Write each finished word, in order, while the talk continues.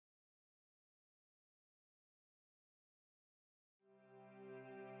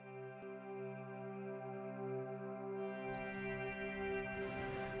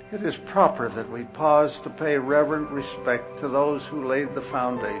It is proper that we pause to pay reverent respect to those who laid the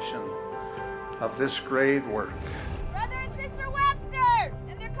foundation of this great work. Brother and Sister Webster,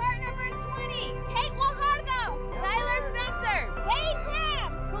 and their card number is 20. Kate Wahardo, Tyler Spencer, Zane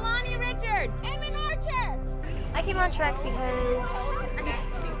Graham, Kalani Richards, Emin Archer. I came on track because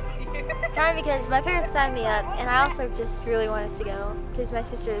my parents signed me up, and I also just really wanted to go because my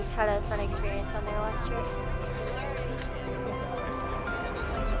sisters had a fun experience on their last trip.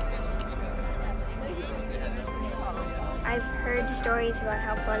 I've heard stories about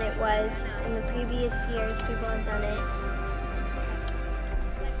how fun it was in the previous years. People have done it.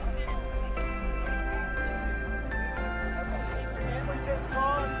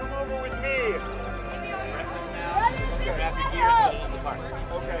 Come over with me.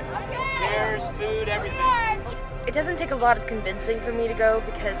 Okay. Chairs, food, everything. It doesn't take a lot of convincing for me to go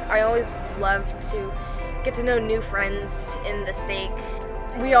because I always love to get to know new friends in the stake.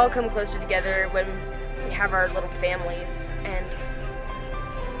 We all come closer together when we have our little families, and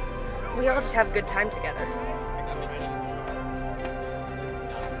we all just have a good time together.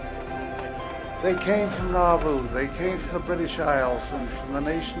 They came from Nauvoo, they came from the British Isles and from the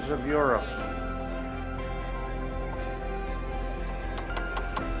nations of Europe.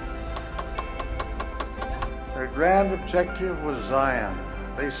 Their grand objective was Zion.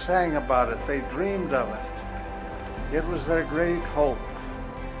 They sang about it, they dreamed of it. It was their great hope.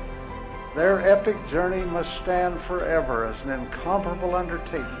 Their epic journey must stand forever as an incomparable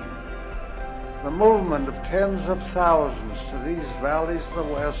undertaking. The movement of tens of thousands to these valleys of the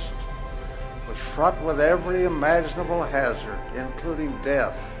West was fraught with every imaginable hazard, including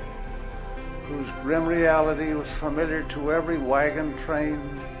death, whose grim reality was familiar to every wagon train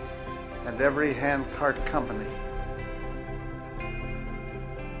and every handcart company.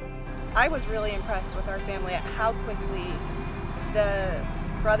 I was really impressed with our family at how quickly the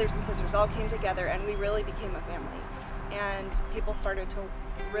brothers and sisters all came together, and we really became a family. And people started to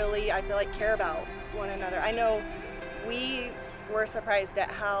really, I feel like, care about one another. I know we were surprised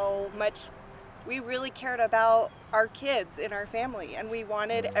at how much we really cared about our kids in our family, and we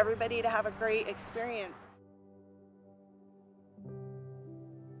wanted everybody to have a great experience.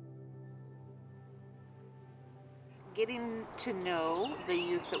 Getting to know the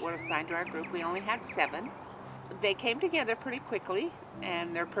youth that were assigned to our group, we only had 7. They came together pretty quickly,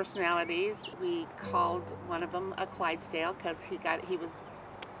 and their personalities, we called one of them a Clydesdale because he was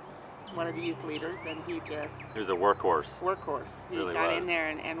one of the youth leaders, and he was a workhorse. He really got in there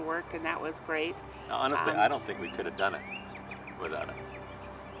and worked, and that was great. Now, honestly, I don't think we could have done it without him.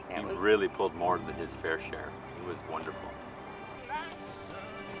 He really pulled more than his fair share. He was wonderful.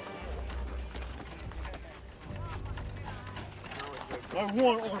 I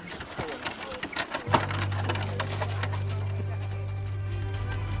want army support.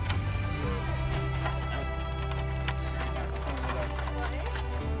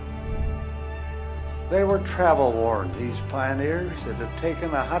 They were travel worn, these pioneers. It had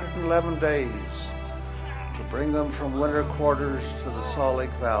taken 111 days to bring them from winter quarters to the Salt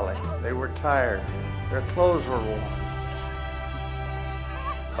Lake Valley. They were tired, their clothes were worn.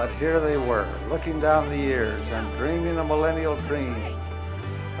 But here they were, looking down the years and dreaming a millennial dream,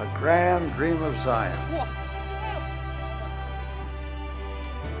 a grand dream of Zion.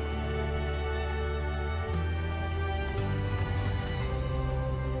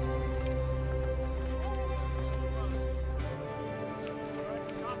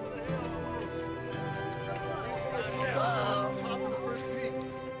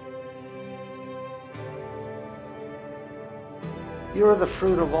 You are the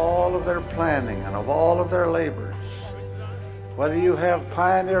fruit of all of their planning and of all of their labors. Whether you have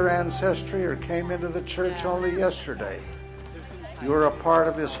pioneer ancestry or came into the church only yesterday, you are a part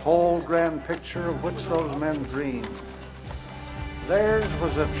of this whole grand picture of which those men dreamed. Theirs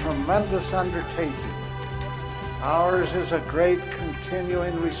was a tremendous undertaking. Ours is a great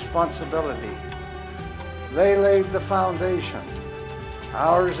continuing responsibility. They laid the foundation.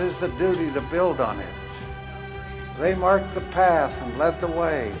 Ours is the duty to build on it. They marked the path and led the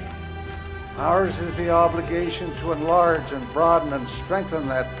way. Ours is the obligation to enlarge and broaden and strengthen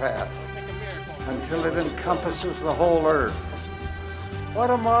that path until it encompasses the whole earth.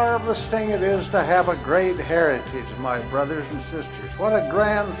 What a marvelous thing it is to have a great heritage, my brothers and sisters. What a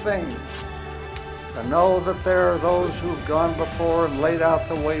grand thing to know that there are those who've gone before and laid out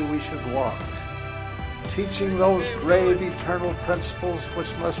the way we should walk, teaching those great eternal principles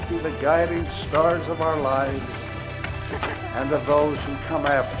which must be the guiding stars of our lives and of those who come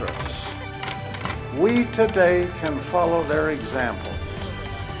after us. We today can follow their example.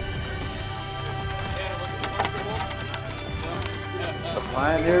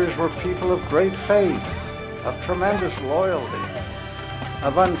 Pioneers were people of great faith, of tremendous loyalty,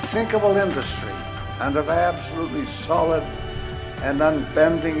 of unthinkable industry, and of absolutely solid and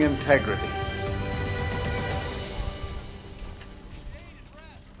unbending integrity.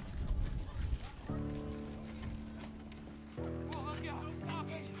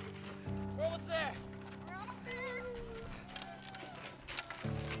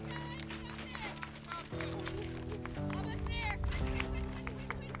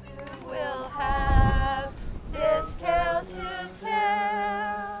 We'll have this tale to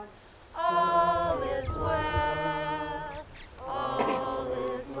tell. All is well. All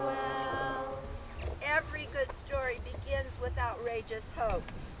is well. Every good story begins with outrageous hope,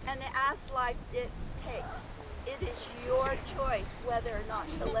 and as life dictates, it is your choice whether or not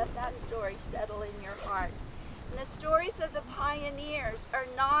to let that story settle in your heart. And the stories of the pioneers are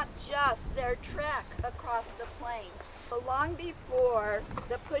not just their trek across the plains. But long before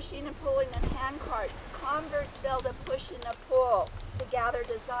the pushing and pulling of hand carts, converts felt a push and a pull to gather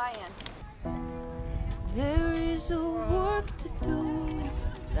to Zion. There is a work to do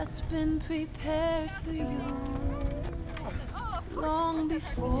that's been prepared for you long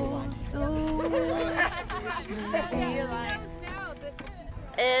before the world was made.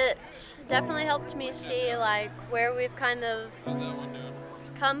 It definitely helped me see like where we've kind of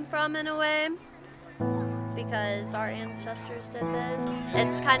come from in a way, because our ancestors did this.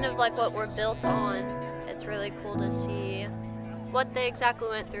 It's kind of like what we're built on. It's really cool to see what they exactly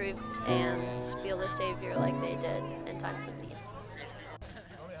went through and feel the Savior like they did in times of need.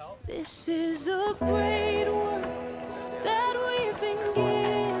 This is a great work that we've been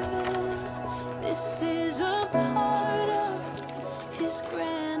given. This is a part of His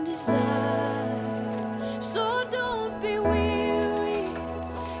grand desire. So don't be weary,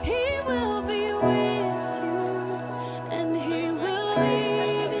 He will be with you, and He will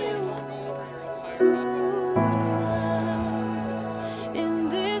lead you through the night. In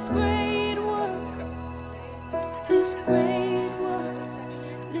this great work, this great work,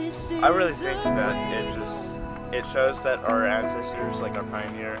 this is I really think that it shows that our ancestors, like our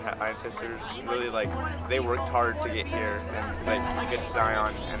pioneer ancestors, really they worked hard to get here and get to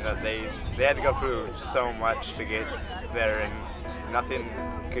Zion, and that they had to go through so much to get there, and nothing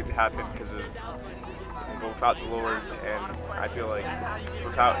could happen without the Lord, and I feel like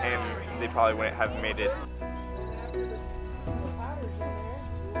without Him they probably wouldn't have made it.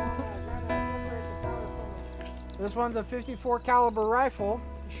 This one's a 54 caliber rifle.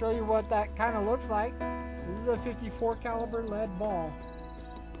 To show you what that kind of looks like, this is a 54 caliber lead ball.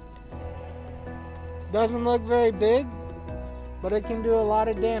 Doesn't look very big, but it can do a lot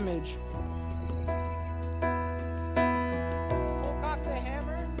of damage. Pull cock the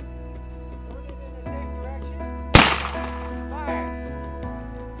hammer, put it in a safe direction, fire.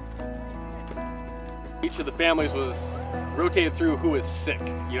 Each of the families was rotated through who was sick.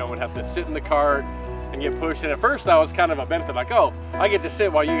 You know, would have to sit in the cart and get pushed. And at first that was kind of a benefit, like, oh, I get to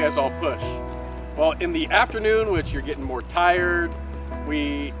sit while you guys all push. Well, in the afternoon, which you're getting more tired,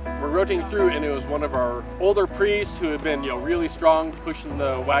 we were rotating through, and it was one of our older priests who had been, really strong, pushing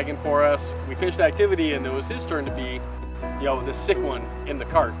the wagon for us. We finished the activity, and it was his turn to be, the sick one in the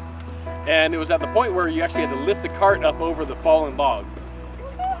cart. And it was at the point where you actually had to lift the cart up over the fallen log.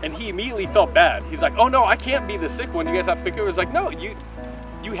 And he immediately felt bad. He's like, oh no, I can't be the sick one. You guys have to pick it up. It was like, no, you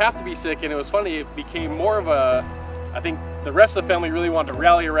have to be sick. And it was funny, it became more of a, I think the rest of the family really wanted to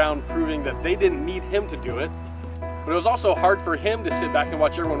rally around proving that they didn't need him to do it. But it was also hard for him to sit back and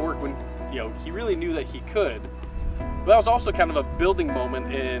watch everyone work when, he really knew that he could. But that was also kind of a building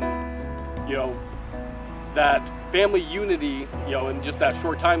moment in, that family unity, in just that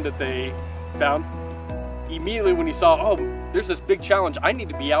short time that they found. Immediately when he saw, oh, there's this big challenge, I need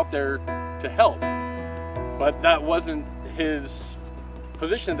to be out there to help. But that wasn't his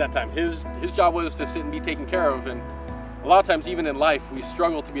position at that time. His job was to sit and be taken care of, and a lot of times even in life we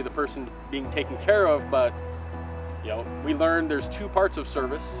struggle to be the person being taken care of, but we learn there's two parts of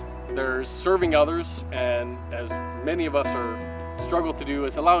service. There's serving others, and as many of us struggle to do,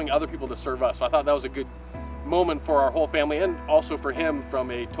 is allowing other people to serve us. So I thought that was a good moment for our whole family, and also for him from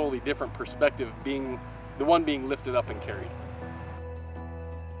a totally different perspective, being the one being lifted up and carried.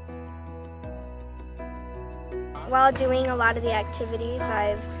 While doing a lot of the activities,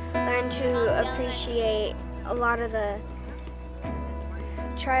 I've learned to appreciate a lot of the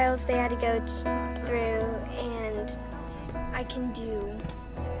trials they had to go through, and I can do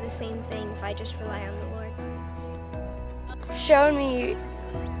the same thing if I just rely on the Lord. Showed me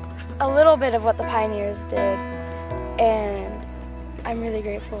a little bit of what the pioneers did, and I'm really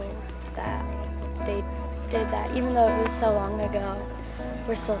grateful that they did that, even though it was so long ago.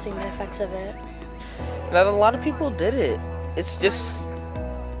 we're still seeing the effects of it. That a lot of people did it. It's just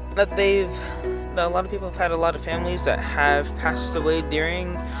that a lot of people have had a lot of families that have passed away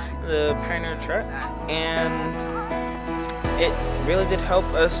during the Pioneer Trek, and it really did help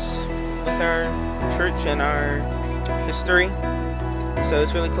us with our church and our history. So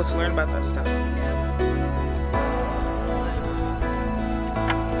it's really cool to learn about that stuff.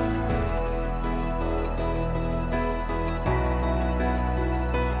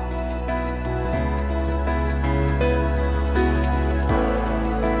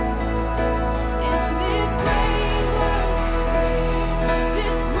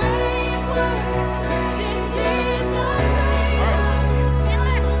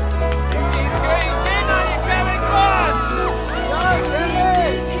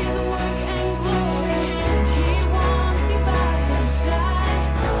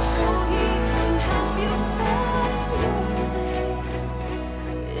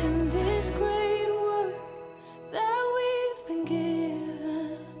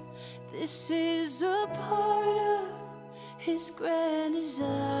 This is a part of his grand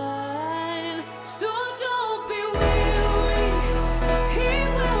design. So don't be weary, he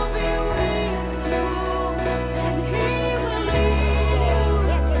will be with you, and he will lead you.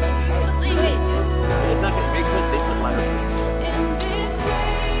 It's not going to be good, they put lighter. In this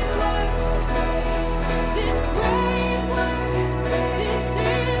great work, this great work, this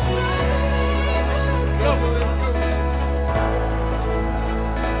is a great work.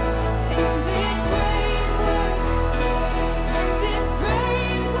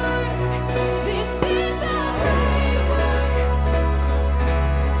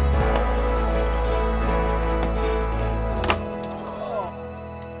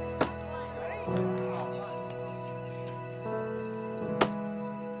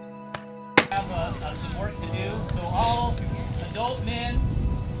 Some work to do. So all adult men,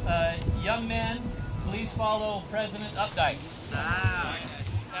 young men, please follow President Updike.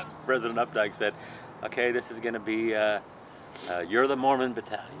 President Updike said, okay, this is going to be, you're the Mormon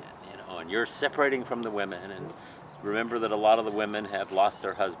battalion, you know, and you're separating from the women, and remember that a lot of the women have lost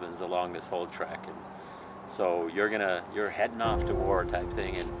their husbands along this whole trek, and so you're heading off to war type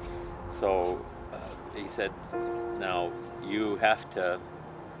thing. And so he said, now you have to,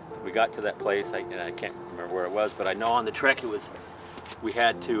 we got to that place, and I can't remember where it was, but I know on the trek we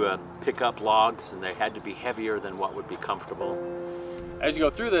had to pick up logs, and they had to be heavier than what would be comfortable. As you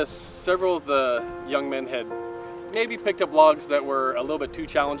go through this, several of the young men had maybe picked up logs that were a little bit too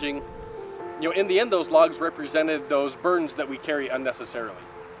challenging. You know, in the end, those logs represented those burdens that we carry unnecessarily.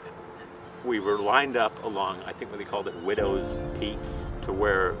 We were lined up along, I think what they called it Widow's Peak, to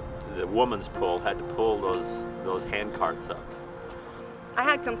where the woman's pull had to pull those hand carts up. I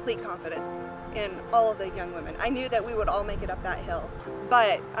had complete confidence in all of the young women. I knew that we would all make it up that hill,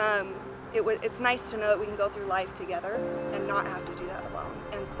 but it's nice to know that we can go through life together and not have to do that alone.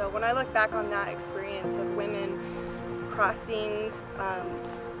 And so when I look back on that experience of women crossing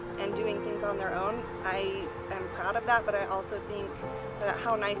and doing things on their own, I am proud of that, but I also think that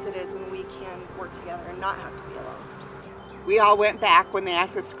how nice it is when we can work together and not have to be alone. We all went back when they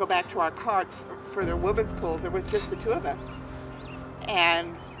asked us to go back to our carts for the women's pool. There was just the two of us.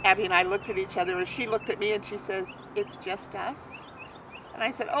 And Abby and I looked at each other, and she looked at me and she says, "It's just us?" And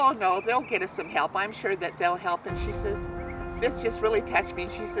I said, "Oh no, they'll get us some help. I'm sure that they'll help." And she says, this just really touched me.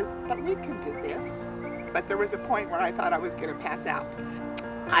 She says, "But we can do this." But there was a point where I thought I was going to pass out.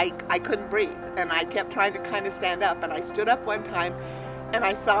 I couldn't breathe, and I kept trying to kind of stand up, and I stood up one time and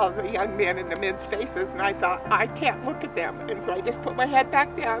I saw the young men in the men's faces, and I thought, I can't look at them. And so I just put my head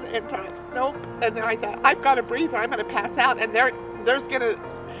back down and thought, nope. And then I thought, I've got to breathe or I'm going to pass out, and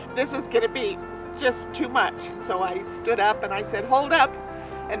this is going to be just too much. So I stood up and I said, "Hold up."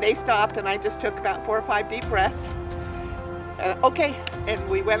 And they stopped, and I just took about 4 or 5 deep breaths. Okay, and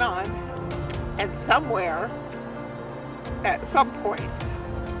we went on. And somewhere, at some point,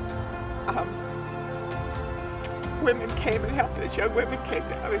 women came and helped us. Young women came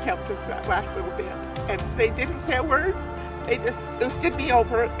down and helped us that last little bit. And they didn't say a word. They just lifted me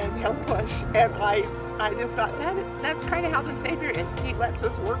over and helped push. And I just thought, that's kind of how the Savior is. He lets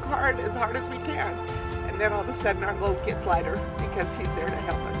us work hard as we can. And then all of a sudden our load gets lighter because he's there to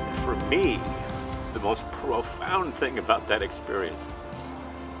help us. For me, the most profound thing about that experience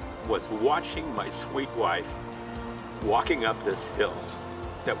was watching my sweet wife walking up this hill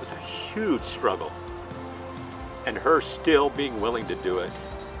that was a huge struggle, and her still being willing to do it,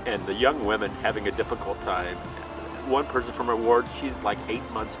 and the young women having a difficult time. One person from her ward, she's like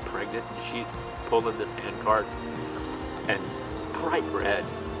 8 months pregnant, and she's pulling this hand cart, and bright red,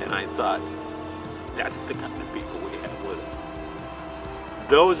 and I thought, that's the kind of people we have with us.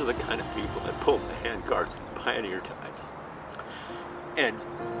 those are the kind of people that pulled the handcarts in pioneer times. And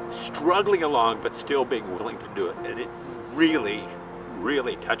struggling along, but still being willing to do it. And it really,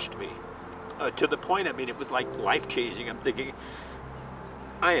 really touched me. To the point, I mean, it was like life-changing. I'm thinking,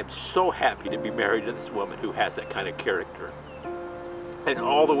 I am so happy to be married to this woman who has that kind of character. And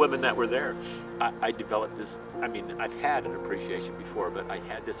all the women that were there, I developed this, I mean, I've had an appreciation before, but I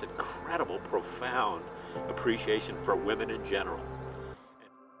had this incredible, profound appreciation for women in general.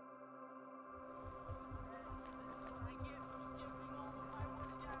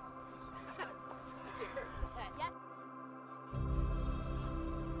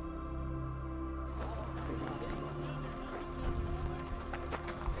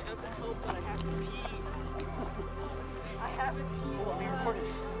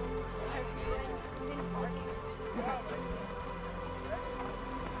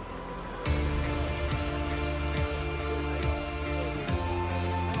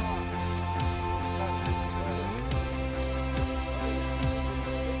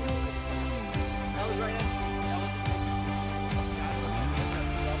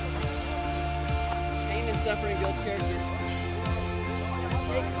 Suffering builds character.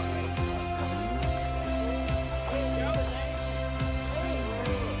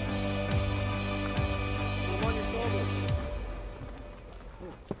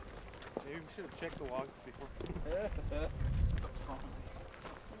 Maybe we should have checked the logs before. Something's wrong.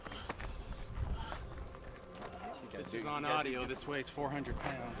 This is on audio. This weighs 400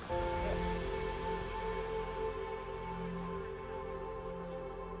 pounds.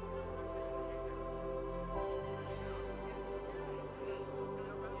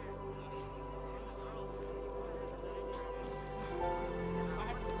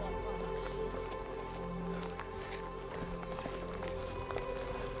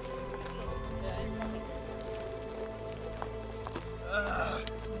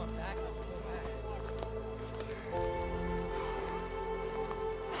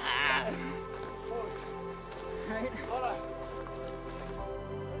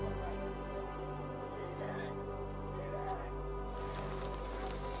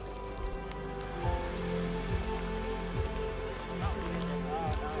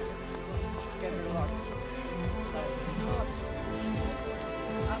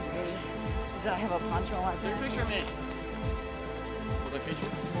 Does I have a poncho on my face? Take a picture of me. Was I featured?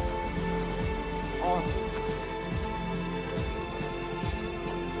 Oh.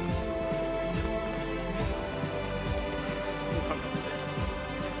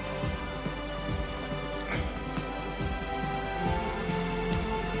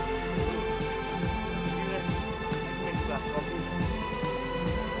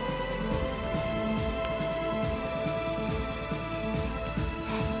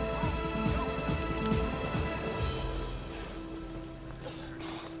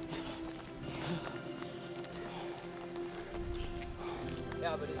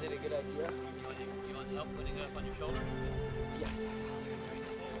 Yeah, but is it a good idea? You want help putting it up on your shoulder? Yes, that sounds good.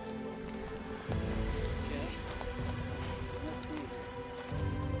 Okay.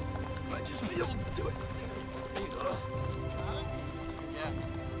 Might just be able to do it. Yeah.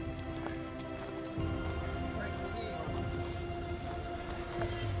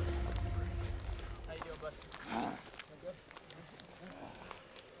 How you doing, bud? Good?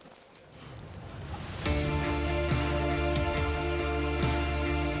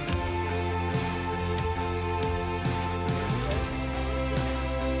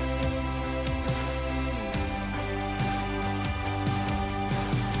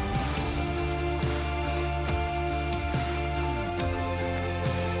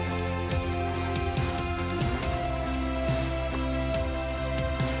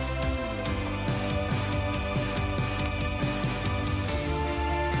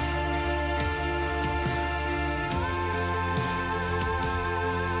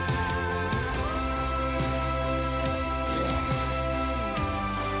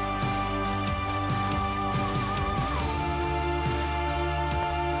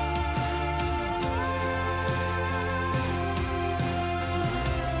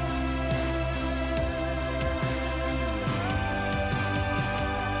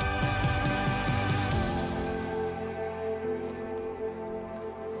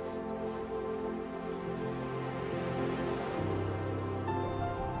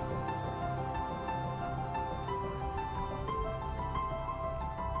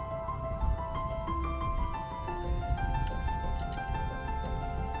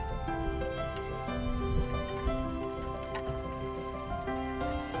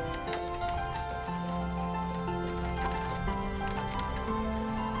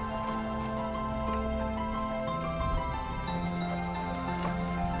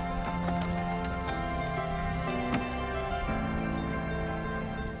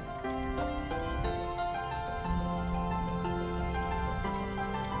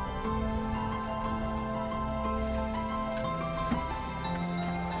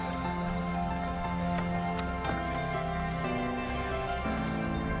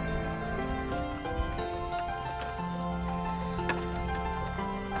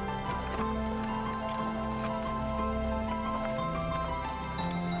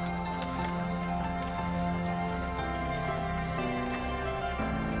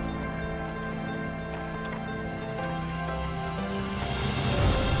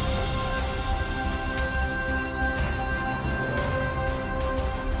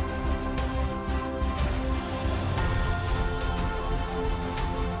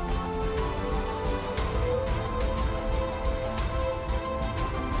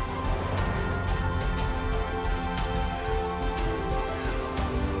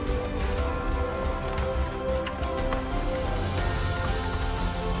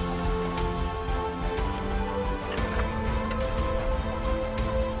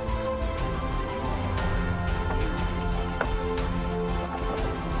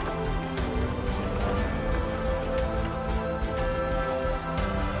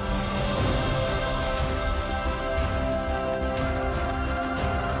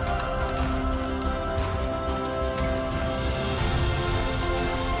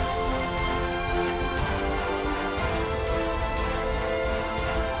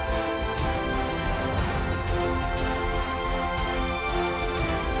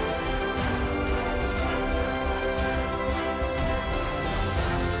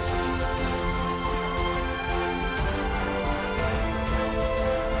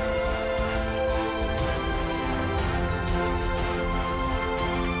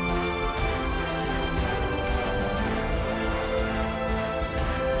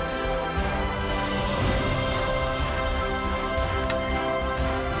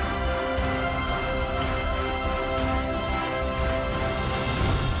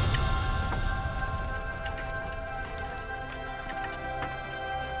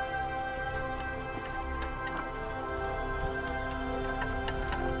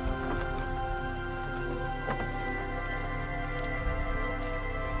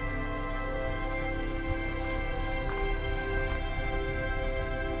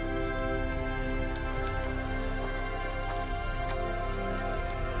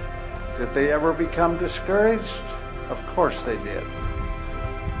 Did they ever become discouraged? Of course they did.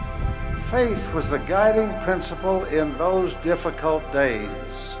 Faith was the guiding principle in those difficult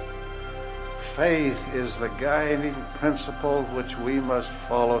days. Faith is the guiding principle which we must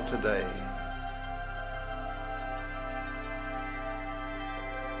follow today.